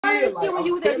that shit when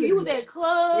you was at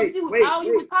clubs. You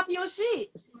was popping your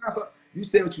shit. You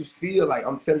say what you feel like.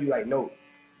 I'm telling you, like, no,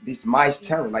 this my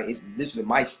channel. Like, it's literally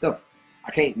my stuff.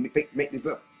 I can't make this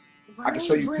up. Right, I can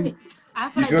show you proof. I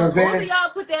feel like both of y'all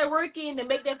put that work in to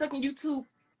make that fucking YouTube,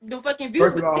 the fucking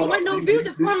views. But there wasn't no views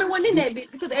if Carmen wasn't in that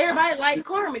bitch because everybody liked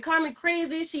Carmen. Carmen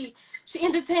crazy. She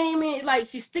entertainment. Like,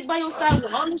 she stick by your side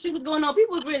when all this shit was going on.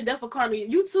 People was really there for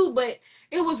Carmen YouTube, but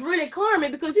it was really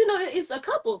Carmen because you know it's a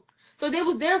couple, so they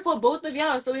was there for both of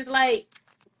y'all. So it's like,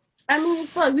 I mean,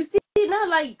 fuck, you see now,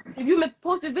 like, if you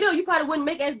post a video, you probably wouldn't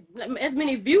make as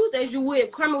many views as you would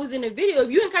if Carmen was in the video. If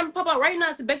you and Carmen pop out right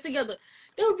now to back together,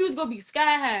 them views gonna be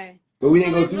sky high. But we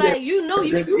ain't gonna do like, that. you know,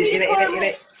 you needed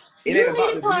Carmen. You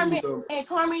needed Carmen, and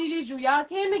Carmen needed you. Y'all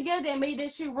came together and made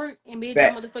that shit work and made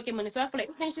that motherfucking money. So I feel like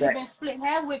everything should have been split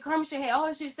half with. Carmen should have all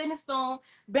her shit set in stone,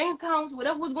 bank accounts,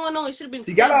 whatever was going on. It should have been.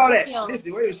 She got all that.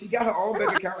 Listen, wait, she got her own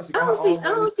bank account. She got her own. I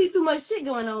don't see too much shit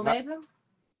going on, baby.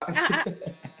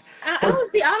 I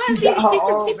don't see. All I she see got is her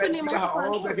people own keeping them. She got her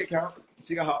own bank account.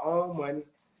 She got her own money.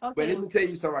 Okay. But let me tell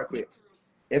you something right quick.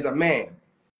 As a man,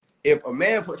 if a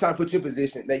man trying to put you in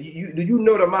position, that do you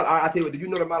know the amount? I tell you what, do you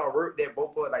know the amount of work that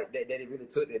both of like that it really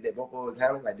took that both of us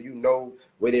handling? Like, do you know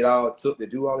what it all took to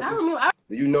do all of this?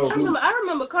 Do you know who? I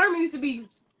remember Carmen used to be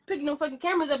picking them fucking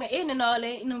cameras up and editing all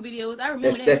that in them videos. I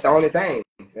remember that. That's the only thing.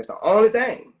 That's the only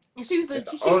thing. And she used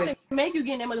to make you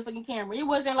get in that motherfucking camera. It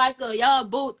wasn't like y'all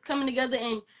both coming together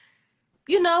and,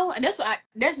 you know, and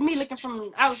that's me looking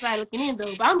from outside looking in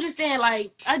though. But I'm just saying,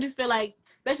 like, I just feel like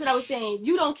that's what I was saying.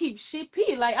 You don't keep shit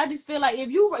p. Like, I just feel like if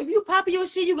you pop your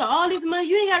shit, you got all this money.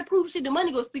 You ain't gotta prove shit. The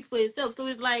money go speak for itself. So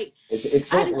it's like I just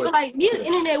feel like the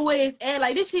internet way it's at.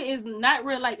 Like, this shit is not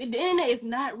real life. The internet is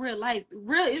not real life.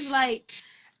 Real is like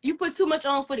you put too much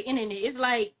on for the internet. It's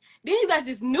like then you got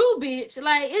this new bitch.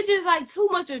 Like, it's just like too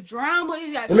much of drama.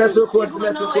 You got too much shit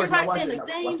going on. Everybody saying the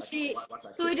same shit.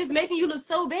 So it's just making you look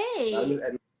so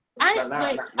bad.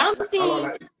 I'm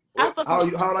seeing. How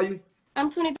old are you? I'm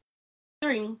 23.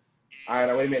 All right,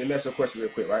 now wait a minute. Let me ask you a question real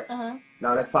quick, right?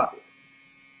 Now let's pop it.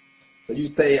 So you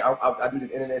say I do this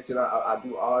internet shit. I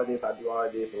do all this. I do all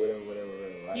this, or whatever,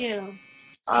 right? Yeah.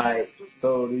 All right.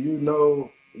 So do you know?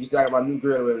 You said I got my new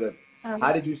girl, or whatever.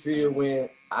 How did you feel when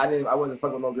I wasn't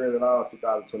fucking with no girls at all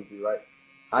 2023, right?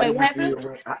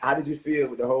 How did you feel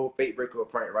with the whole fake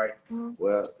breakup prank, right?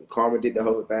 Well, Karma did the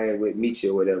whole thing with Meechie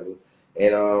or whatever.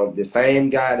 And the same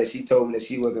guy that she told me that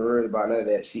she wasn't worried about none of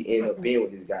that, she ended up being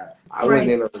with this guy. I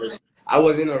wasn't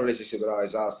in a relationship at all,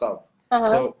 as y'all saw.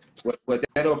 So was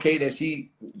that okay that she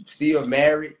still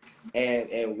married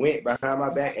and went behind my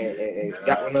back and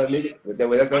got with another nigga?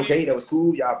 That's okay? That was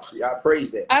cool? Y'all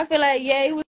praised that. I feel like, yeah,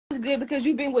 it was good because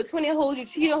you been with 20 hoes, you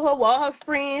cheated her with all her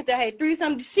friends that had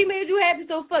threesomes. She made you happy,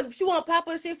 so fuck. If she want to pop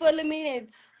her shit for a little minute and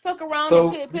fuck around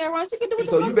and play around, she can do what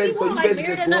the fuck she want. Like,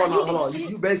 married or not,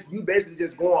 you basically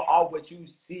just going off what you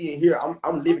see and hear.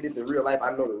 I'm living this in real life.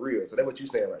 I know the real. So that's what you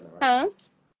saying right now, right?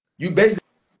 You basically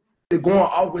going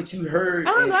off what you heard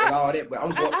and all that, but I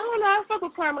don't know. I fuck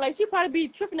with Karma. Like, she probably be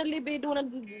tripping a little bit,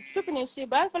 tripping and shit.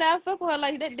 But I feel like I fuck with her.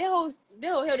 Like, that whole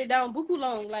held it down buku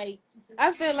long. Like,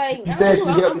 I feel like you said she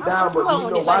held it down, but you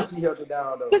know why she held it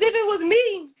down though? Because if it was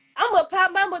me, I'm gonna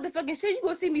pop my motherfucking shit. You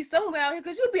gonna see me somewhere out here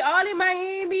because you be all in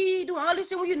Miami doing all this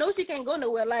shit when you know she can't go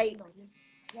nowhere. Like,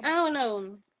 I don't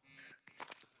know.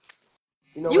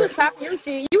 You was popping your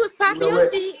shit. You was popping your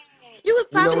shit. You was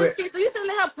popping your shit. So you said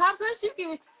let her pop her shit.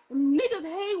 Niggas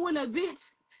hate when a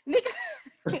bitch.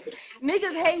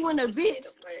 Niggas hate when a bitch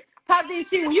pop this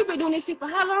shit when you been doing this shit for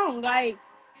how long? Like,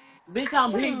 bitch,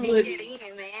 I'm big good.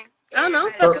 I don't know.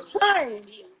 I'm fucking fine.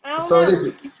 So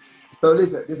listen.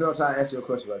 This is what I'm trying to ask you a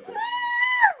question right there.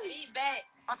 Back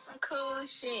on some cool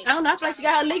shit. I don't know. I feel like she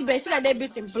got her leg back. She got that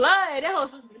bitch in blood.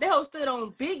 That hoe stood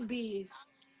on big B's.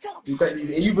 You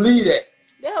believe that?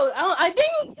 That hoe, I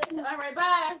think. All right,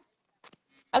 bye.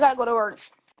 I gotta go to work.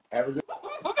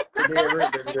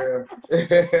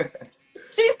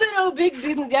 She stood on big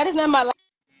business. Y'all, this not my life.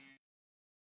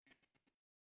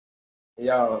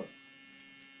 Y'all,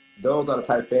 those are the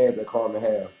type fans that Carmen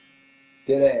have.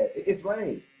 Dead ass. It's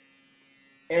lanes.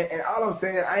 And all I'm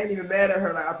saying, I ain't even mad at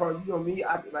her. Like, I probably, you know me,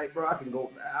 bro, I can go.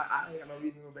 I ain't got no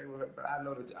reason to go back with her, but I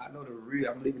know the real.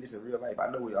 I'm living this in real life. I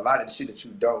know a lot of the shit that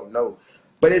you don't know.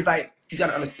 But it's like, you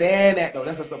gotta understand that though.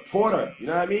 That's a supporter. You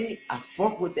know what I mean? I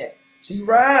fuck with that. She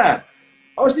ride.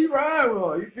 Oh, she ride,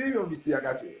 bro. You feel me? Let me see. I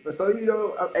got you. But so, you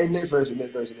know, hey, next version.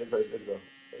 Let's go.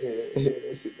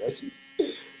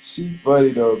 She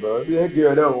funny though, bro. That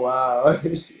girl, that wow.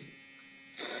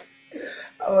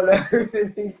 Oh,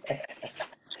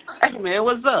 Hey man,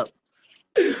 what's up?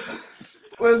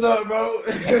 What's up, bro?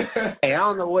 Hey, I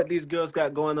don't know what these girls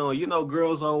got going on. You know,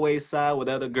 girls always side with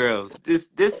other girls. This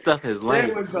stuff is That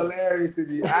lame. was hilarious to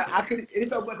me. I could. It's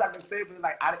so much I can say, but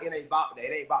like, it ain't about that.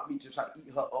 It ain't about me just trying to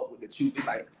eat her up with the truth. It's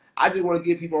like I just want to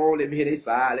give people on, let me hear their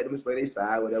side, let them explain their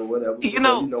side, whatever. You Because you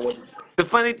know, know what? the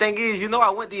funny thing is, I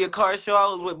went to your car show.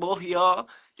 I was with both of y'all.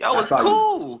 Y'all I was saw you.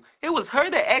 cool. It was her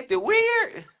that acted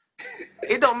weird.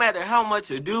 It don't matter how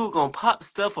much a dude gonna pop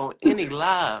stuff on any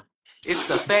live. It's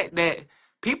the fact that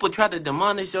people try to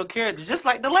demolish your character, just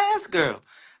like the last girl.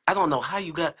 I don't know how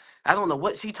you got. I don't know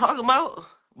what she talking about,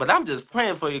 but I'm just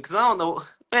praying for you because I don't know.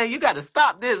 Man, you got to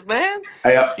stop this, man.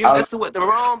 You I, messing with the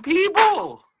wrong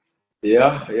people.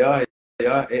 yeah. You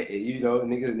know,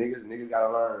 niggas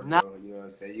gotta learn, Nah, bro. You know what I'm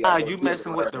saying? You gotta go you through it to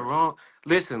messing with the learn. wrong.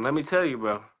 Listen, let me tell you,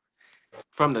 bro.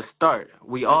 From the start,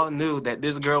 we all knew that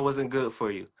this girl wasn't good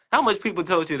for you. How much people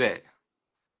told you that?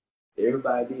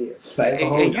 Everybody did. Like,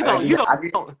 And you don't, I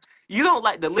get. you don't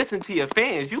like to listen to your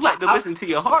fans. You like to I, listen to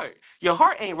your heart. Your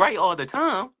heart ain't right all the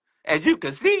time, as you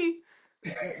can see.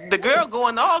 The girl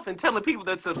going off and telling people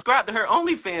to subscribe to her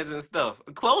OnlyFans and stuff,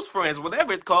 close friends,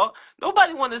 whatever it's called.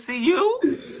 Nobody want to see you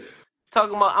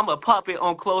talking about I'm a puppet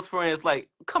on close friends. Like,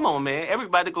 come on, man.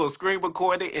 Everybody go screen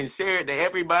record it and share it to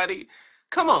everybody.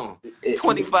 Come on,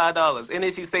 $25, and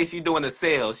then she say she's doing a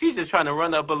sale. She's just trying to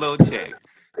run up a little check,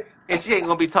 and she ain't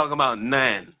gonna be talking about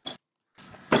none.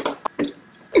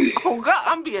 Oh God,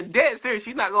 I'm being dead serious.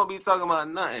 She's not gonna be talking about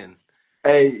nothing.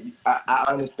 Hey, I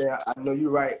understand. I know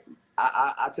you're right.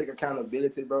 I take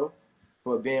accountability, bro,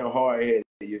 for being hard headed.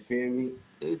 You feel me?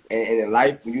 It's, And in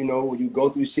life, when you go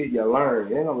through shit, you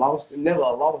learn. It ain't a loss. It's never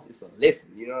a loss. It's a lesson.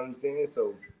 You know what I'm saying?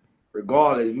 So,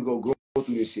 regardless, we go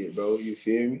through this shit, bro. You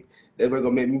feel me? That's what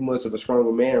gonna make me much of a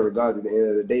stronger man, regardless. At the end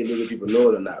of the day, whether people know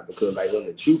it or not. Because like when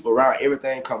the truth around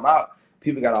everything come out,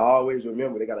 people gotta always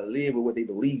remember they gotta live with what they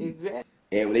believe. exactly.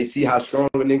 And when they see how strong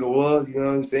a nigga was, you know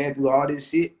what I'm saying, through all this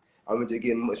shit, I'm gonna just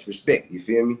get much respect. You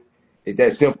feel me? It's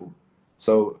that simple.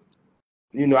 So,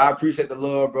 I appreciate the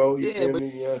love, bro. You Yeah, feel but me?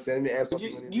 You know what I'm saying? Let me ask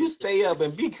something you stay up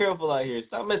and be careful out here.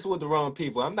 Stop messing with the wrong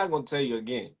people. I'm not gonna tell you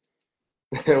again.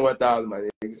 1,000, my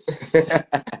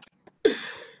nigga.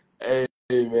 Hey,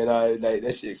 man, like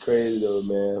that shit crazy though,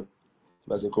 man.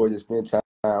 But of course, just spend time.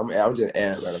 I'm just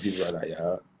adding random people right now,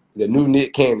 y'all. The new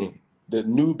Nick Cannon, the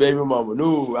new baby mama.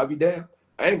 No, I be damn.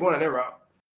 I ain't going on that route.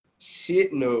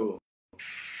 Shit, no.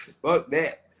 Fuck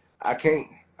that. I can't.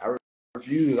 I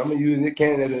refuse. I'm gonna use Nick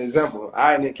Cannon as an example. All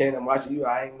right, Nick Cannon, I'm watching you.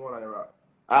 I ain't going on that route.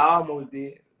 I almost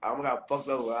did. I almost got fucked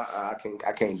over. I can't.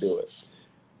 I can't do it.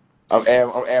 I'm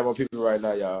adding more people right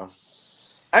now, y'all.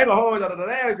 I ain't gonna hold y'all. The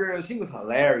last girl, she was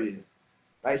hilarious.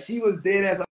 Like she was dead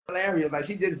ass hilarious. Like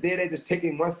she just did it, just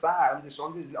taking one side. I'm just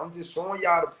showing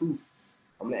y'all the proof.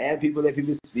 I'm gonna add people, let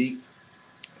people speak.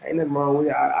 Ain't nothing wrong with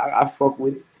it. I fuck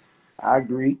with it. I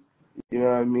agree. You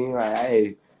know what I mean? Like,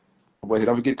 hey, but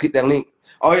don't forget to click that link.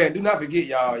 Oh yeah, do not forget,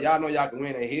 y'all. Y'all know y'all can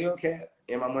win a Hellcat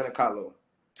and my Monte Carlo.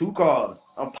 2 cars.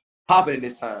 I'm popping it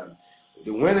this time.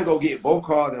 The winner go get both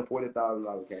cars and $40,000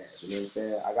 cash. You know what I'm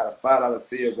saying? I got a $5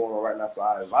 sale going on right now, so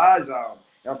I advise y'all.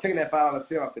 And I'm taking that $5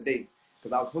 sale off today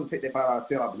because I was supposed to take that $5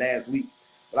 sale off last week.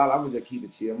 But I'm gonna just keep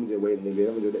it chill. I'm gonna just wait a little bit.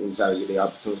 I'm gonna just try to get the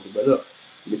opportunity. But look,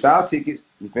 get y'all tickets.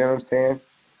 You feel what I'm saying?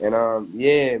 And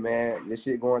yeah, man, this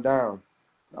shit going down.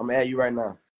 I'm at you right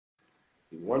now.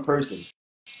 One person.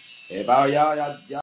 If I y'all